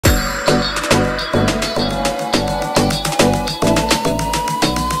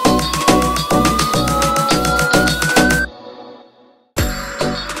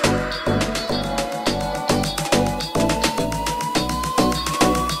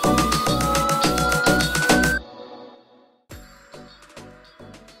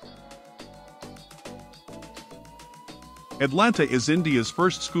Atalanta is India's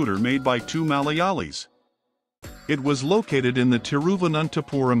first scooter made by two Malayalees. It was located in the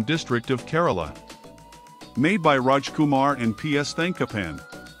Thiruvananthapuram district of Kerala. Made by Rajkumar and PS Thankappan.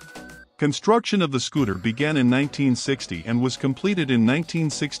 Construction of the scooter began in 1960 and was completed in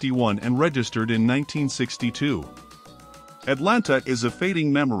 1961 and registered in 1962. Atalanta is a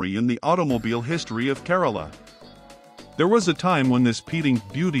fading memory in the automobile history of Kerala. There was a time when this peating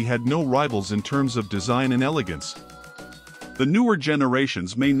beauty had no rivals in terms of design and elegance. The newer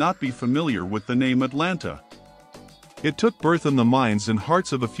generations may not be familiar with the name Atalanta. It took birth in the minds and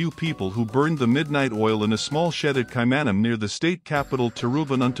hearts of a few people who burned the midnight oil in a small shed at Kaimanam near the state capital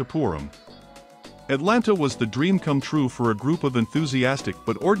Thiruvananthapuram. Atalanta was the dream come true for a group of enthusiastic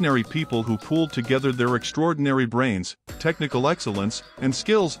but ordinary people who pooled together their extraordinary brains, technical excellence, and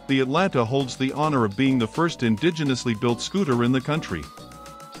skills. The Atalanta holds the honor of being the first indigenously built scooter in the country.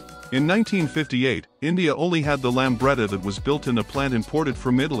 In 1958, India only had the Lambretta that was built in a plant imported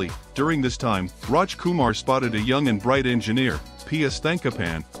from Italy. During this time, Rajkumar spotted a young and bright engineer, PS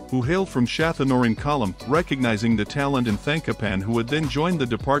Thankappan, who hailed from Shathanur in Kollam. Recognizing the talent in Thankappan, who had then joined the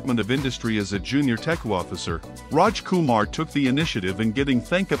Department of Industry as a junior tech officer, Rajkumar took the initiative in getting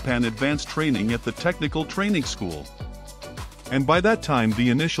Thankappan advanced training at the technical training school. And by that time the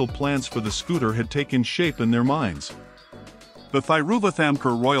initial plans for the scooter had taken shape in their minds. The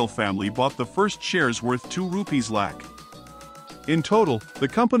Thiruvananthapuram royal family bought the first shares worth 2 rupees lakh. In total, the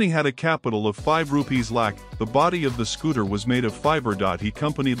company had a capital of 5 rupees lakh. The body of the scooter was made of fiber.He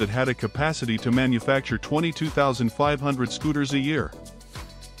company that had a capacity to manufacture 22,500 scooters a year.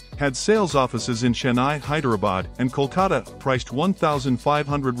 Had sales offices in Chennai, Hyderabad, and Kolkata. Priced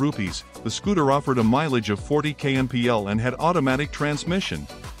 1,500 rupees, the scooter offered a mileage of 40 kmpl and had automatic transmission.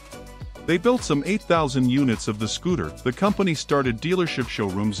 They built some 8,000 units of the scooter. The company started dealership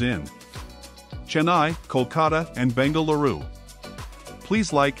showrooms in Chennai, Kolkata, and Bengaluru.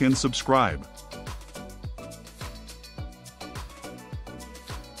 Please like and subscribe.